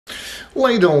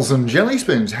Ladles and jelly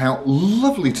spoons, how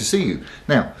lovely to see you.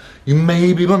 Now, you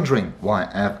may be wondering why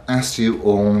I've asked you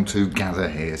all to gather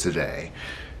here today.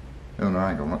 Oh no,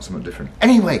 hang on, that's something different.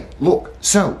 Anyway, look,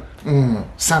 so,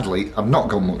 sadly, I've not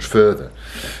gone much further,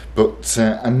 but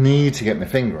I need to get my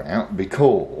finger out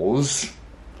because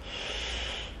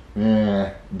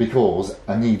I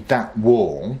need that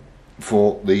wall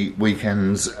for the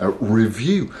weekend's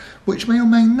review, which may or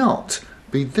may not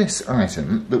be this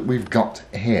item that we've got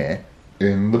here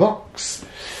in the box.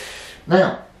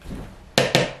 Now,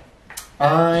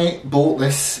 I bought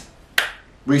this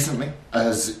recently,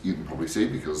 as you can probably see,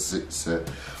 because it's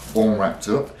all wrapped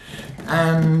up,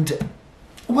 and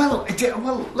well,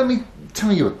 let me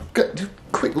tell you a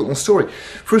quick little story.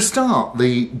 For a start,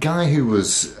 the guy who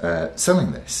was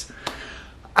selling this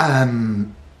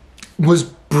was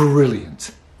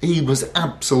brilliant. He was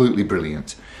absolutely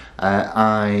brilliant.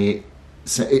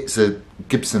 It's a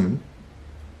Gibson,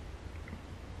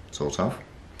 sort of,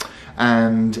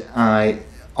 and I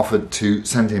offered to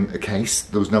send him a case.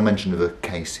 There was no mention of a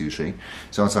case, you see.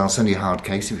 So I said, I'll send you a hard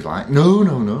case if you like. No,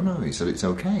 he said, it's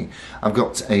okay. I've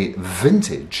got a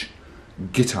vintage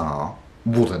guitar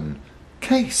wooden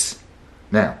case.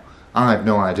 Now, I have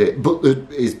no idea, but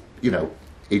it is, you know,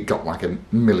 it got like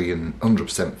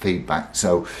 100% feedback,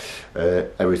 so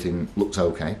everything looks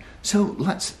okay. So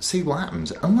let's see what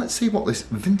happens, and let's see what this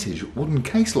vintage wooden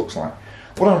case looks like.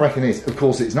 What I reckon is, of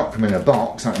course, it's not come in a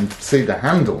box. I can see the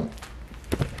handle.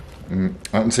 I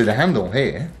can see the handle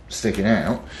here sticking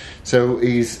out. So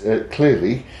he's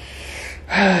clearly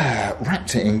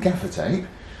wrapped it in gaffer tape.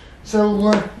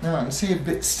 So now I can see a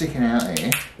bit sticking out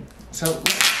here. So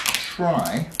let's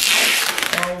try.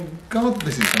 Oh God,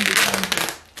 this is going to be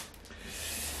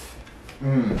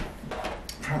painful.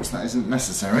 Perhaps that isn't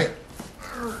necessary.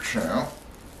 So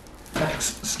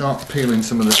let's start peeling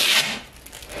some of this.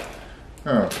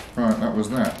 Oh, right, that was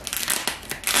that.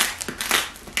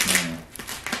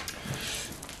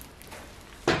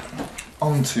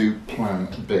 On to plan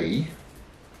B.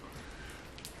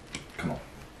 Come on,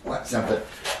 let's have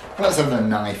the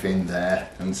knife in there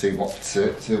and see what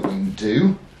we can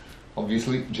do.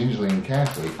 Obviously, gingerly and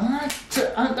carefully.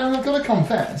 I've got to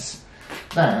confess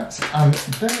that I'm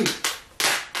very.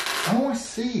 Oh, I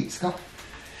see. It's got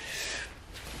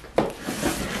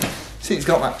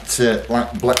that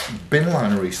like black bin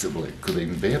liner recently. It could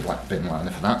even be a black bin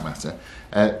liner for that matter.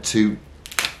 To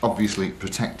obviously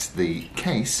protect the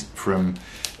case from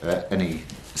any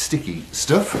sticky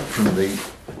stuff from the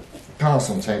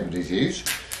parcel tape that is used.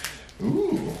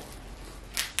 Ooh.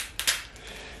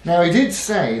 Now, he did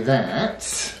say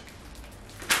that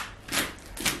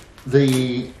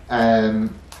the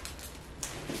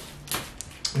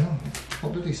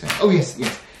what did he say? Oh yes,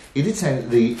 he did say that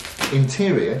the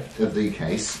interior of the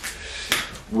case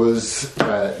was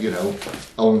you know,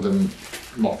 old and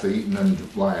moth-eaten and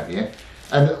what have you.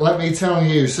 And let me tell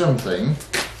you something,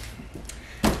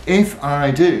 if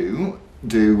I do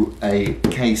a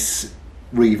case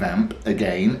revamp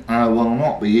again, I will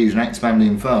not be using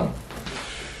expanding foam.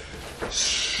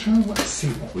 So let's see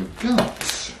what we've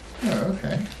got. Oh,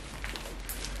 okay.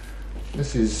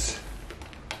 This is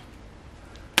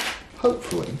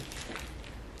hopefully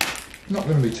not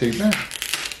going to be too bad.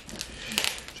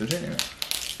 So anyway.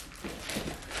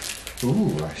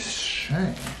 Ooh, I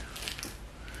say.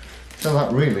 So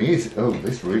that really is, oh,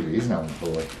 this really is an old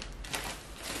boy.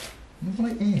 I wonder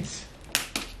what it is.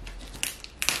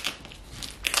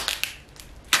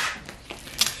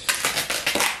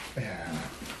 Yeah.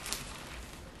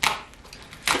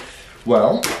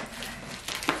 Well,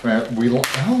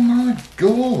 oh my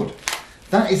God,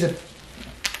 that is it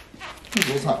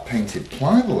looks like painted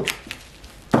plywood,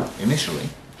 initially.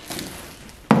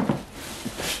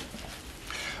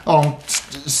 Oh, I'm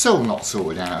so not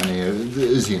sorted out in here.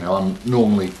 As you know, I'm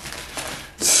normally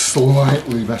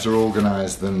slightly better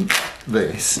organised than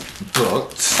this,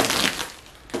 but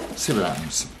see what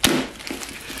happens.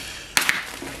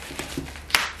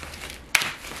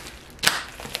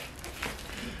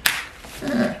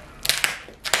 Yeah.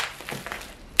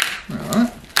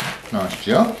 Alright, nice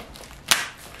job.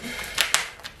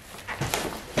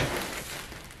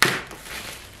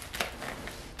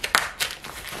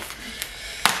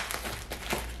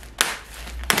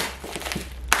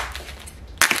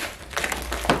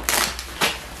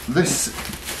 This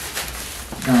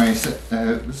guy,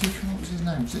 what was his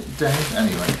name? Was it Dave?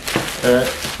 Anyway,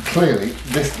 clearly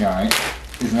this guy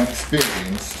is an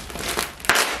experienced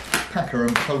packer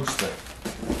and poster.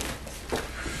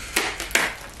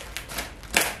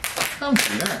 Can't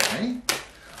see that, eh?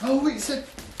 Oh, it's a...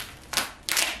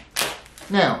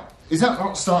 Now, is that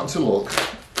not starting to look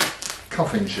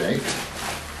coffin shaped?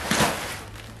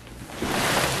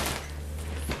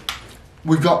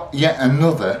 we've got yet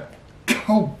another,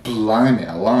 oh blimey,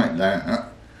 I like that.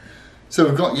 So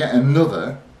we've got yet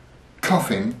another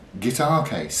coffin guitar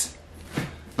case.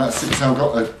 That's it, so I've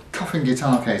got a coffin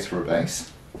guitar case for a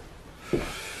bass,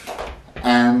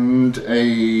 and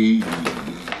a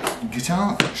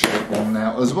guitar shaped one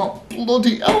now as well.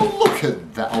 Bloody, oh look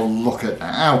at that, oh look at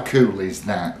that, how cool is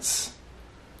that?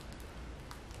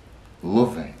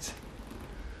 Love it.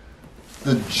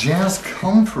 The Jazz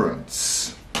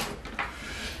Conference.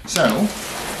 So,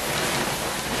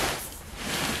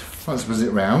 let's whiz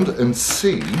it round and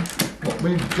see what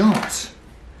we've got.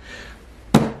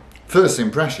 First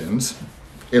impressions,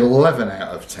 11 out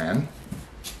of 10.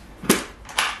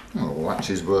 Oh,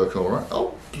 latches work alright.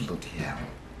 Oh, bloody hell.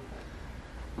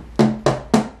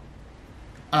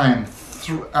 I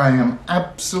am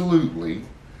absolutely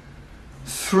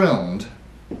thrilled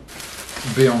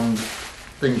beyond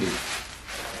thingy.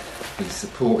 He's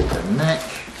supported the neck.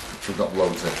 We've got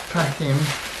loads of packing.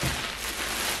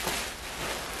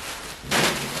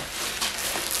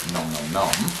 Nom nom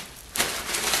nom.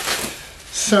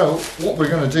 So what we're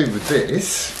going to do with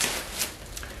this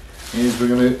is we're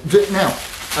going to do, now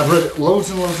I've read loads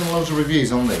and loads and loads of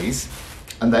reviews on these,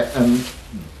 and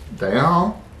they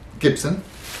are Gibson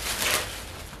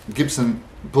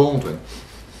Baldwin.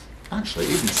 Actually,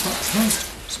 it even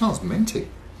smells minty.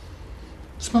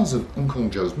 Smells of Uncle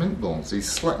Joe's mint balls. He's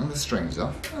slapping the strings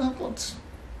off. What?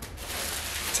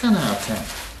 10 out of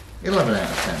 10. 11 out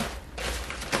of 10.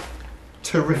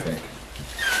 Terrific.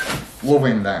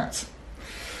 Loving that.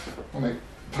 Let me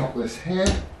pop this here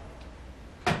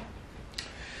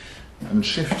and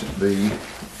shift the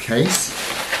case,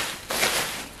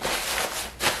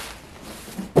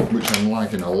 which I'm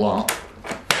liking a lot.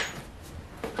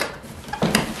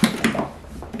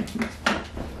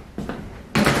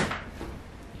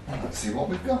 Let's see what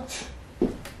we've got.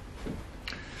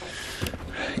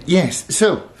 Yes,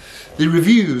 so the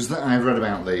reviews that I've read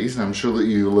about these, and I'm sure that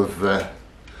you'll have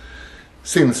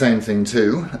seen the same thing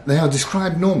too, they are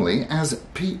described normally as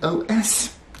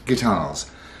POS guitars.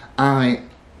 I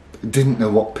didn't know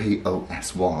what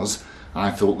POS was.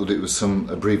 I thought that it was some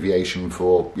abbreviation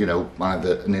for, you know,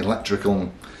 either an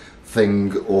electrical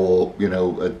thing or, you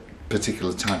know, a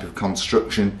particular type of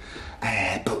construction.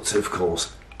 But of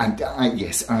course, and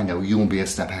yes, I know you'll be a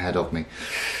step ahead of me.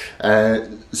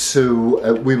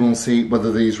 So we will see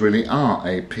whether these really are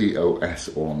a POS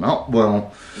or not.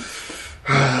 Well,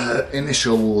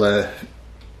 initial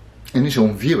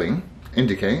viewing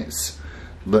indicates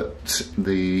that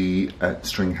the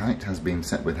string height has been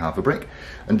set with half a brick,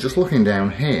 and just looking down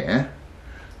here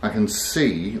I can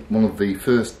see one of the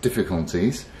first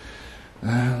difficulties.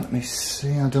 Let me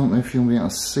see, I don't know if you'll be able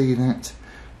to see that,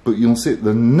 but you'll see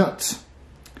the nut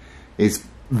is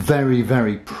very,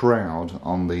 very proud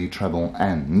on the treble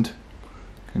end.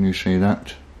 Can you see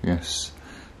that? Yes.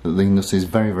 The nut is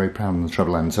very, very proud on the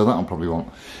treble end, so that'll probably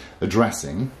want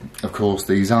addressing. Of course,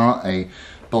 these are a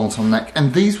bolt-on neck,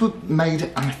 and these were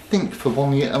made, I think, for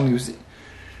 1 year only.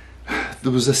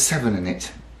 There was a 7 in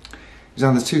it. It was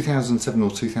either 2007 or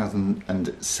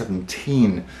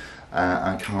 2017.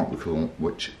 I can't recall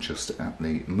which just at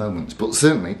the moment, but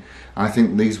certainly I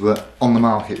think these were on the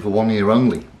market for 1 year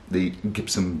only. The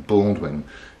Gibson Baldwin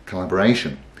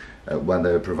collaboration, where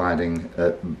they were providing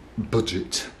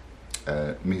budget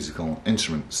musical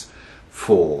instruments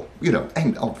for, you know,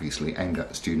 and obviously aimed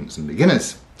at students and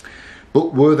beginners.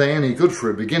 But were they any good for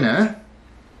a beginner?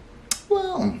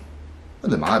 Well,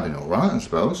 they might have been alright, I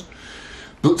suppose.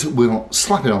 But we'll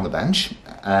slap it on the bench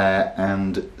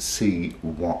and see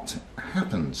what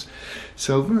happens.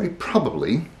 So very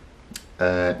probably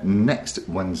next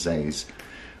Wednesday's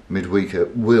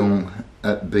midweeker will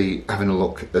be having a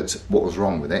look at what was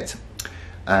wrong with it,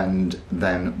 and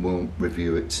then we'll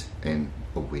review it in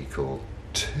a week or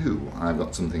two. I've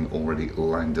got something already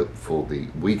lined up for the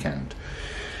weekend.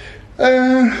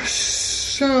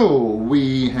 So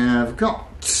we have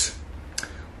got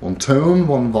 1 tone,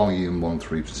 1 volume, 1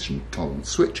 3-position toggle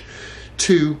switch,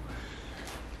 2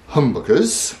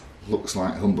 humbuckers. Looks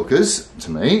like humbuckers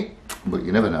to me, but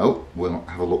you never know. We'll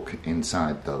have a look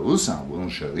inside those. I will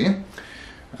show you.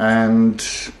 And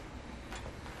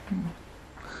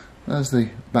there's the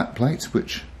back plate,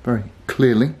 which very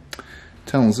clearly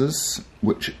tells us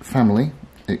which family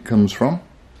it comes from.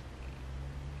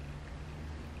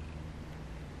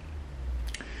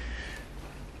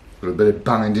 Got a bit of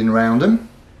binding around them.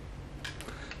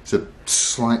 It's a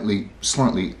slightly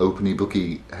openy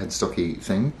booky headstocky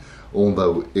thing,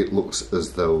 although it looks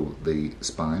as though the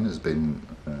spine has been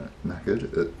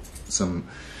knackered at some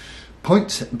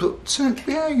point. But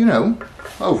yeah, you know,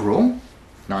 overall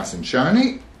nice and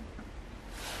shiny.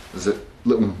 There's a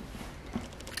little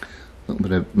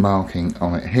bit of marking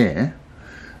on it here,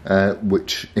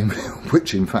 which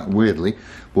in fact weirdly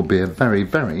will be a very,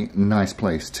 very nice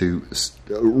place to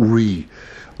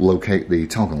relocate the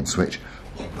toggle switch,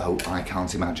 although I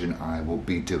can't imagine I will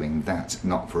be doing that,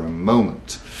 not for a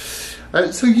moment.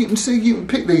 So you can see, you can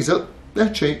pick these up, they're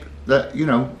cheap, you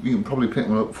know, you can probably pick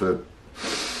them up for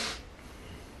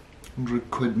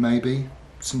 100 quid maybe,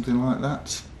 something like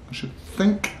that, I should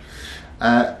think.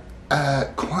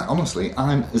 Quite honestly,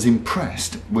 I'm as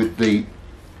impressed with the,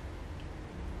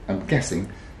 I'm guessing,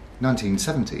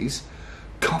 1970s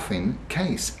coffin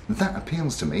case. That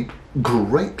appeals to me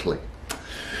greatly.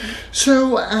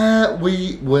 So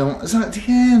we will. So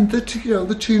yeah,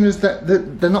 the tuners,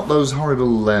 they're not those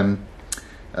horrible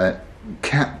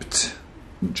capped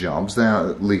jobs. They are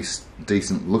at least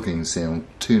decent looking sealed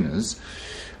tuners.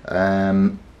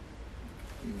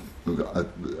 We've got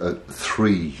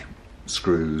 3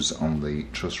 screws on the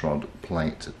truss rod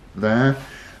plate there,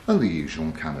 and the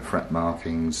usual kind of fret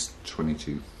markings,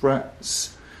 22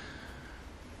 frets.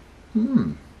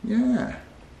 Yeah,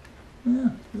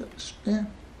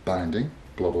 binding,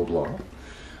 blah blah blah.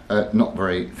 Not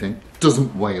very thin,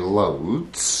 doesn't weigh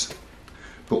loads,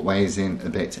 but weighs in a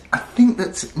bit. I think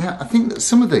that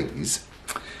some of these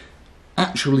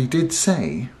actually did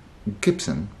say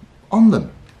Gibson on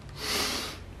them.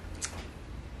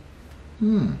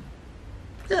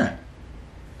 Yeah,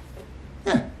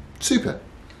 super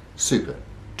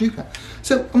duper.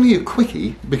 So only a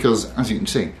quickie, because as you can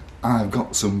see, I've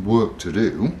got some work to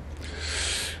do,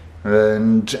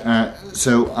 and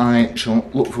so I shall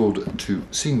look forward to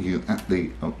seeing you at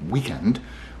the weekend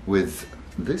with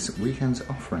this weekend's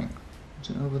offering. Is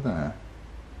it over there?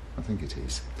 I think it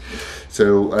is.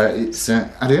 So it's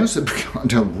adios. I'll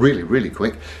do really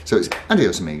quick. So it's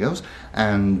adios amigos,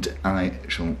 and I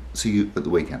shall see you at the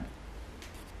weekend.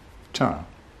 Ta.